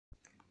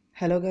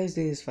Hello guys,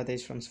 this is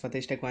Swatej from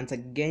Swatej Tech once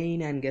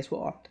again, and guess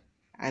what?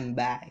 I'm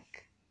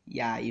back.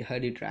 Yeah, you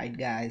heard it right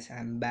guys,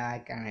 I'm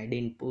back and I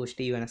didn't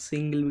post even a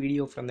single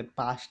video from the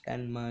past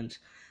 10 months,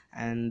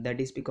 and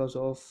that is because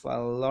of a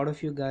lot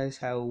of you guys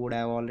would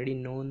have already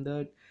known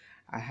that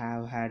I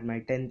have had my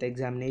 10th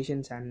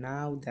examinations and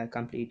now they're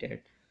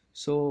completed.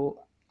 So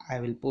I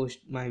will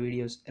post my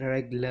videos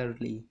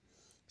regularly.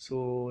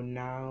 So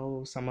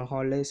now summer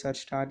holidays are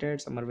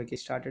started, summer vacation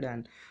started,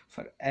 and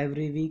for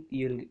every week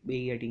you'll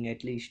be getting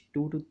at least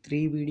 2 to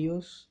 3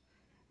 videos.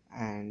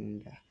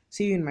 And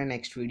see you in my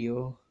next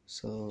video,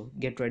 so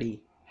get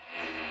ready.